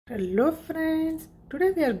Hello friends,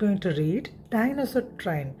 today we are going to read Dinosaur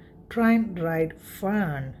Train Ride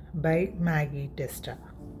Fun by Maggie Testa.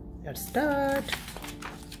 Let's start.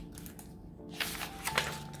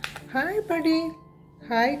 Hi buddy,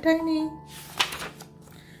 hi Tiny.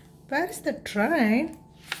 Where is the train?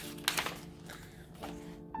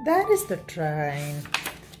 There is the train.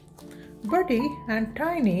 Buddy and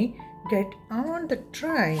Tiny get on the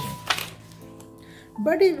train.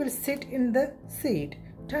 Buddy will sit in the seat.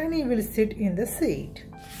 Tiny will sit in the seat.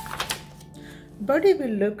 Buddy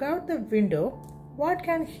will look out the window. What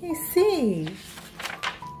can he see?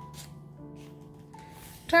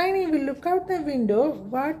 Tiny will look out the window.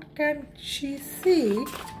 What can she see?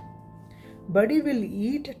 Buddy will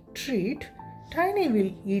eat a treat. Tiny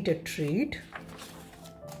will eat a treat.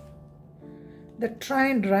 The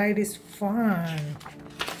train ride is fun.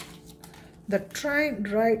 The train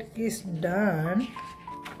ride is done.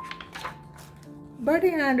 Buddy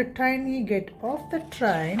and Tiny get off the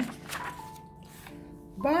train.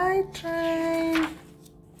 Bye train.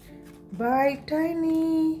 Bye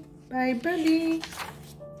Tiny. Bye Buddy.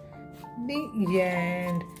 The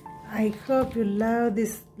end. I hope you love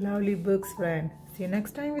these lovely books, friend. See you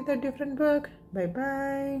next time with a different book. Bye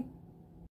bye.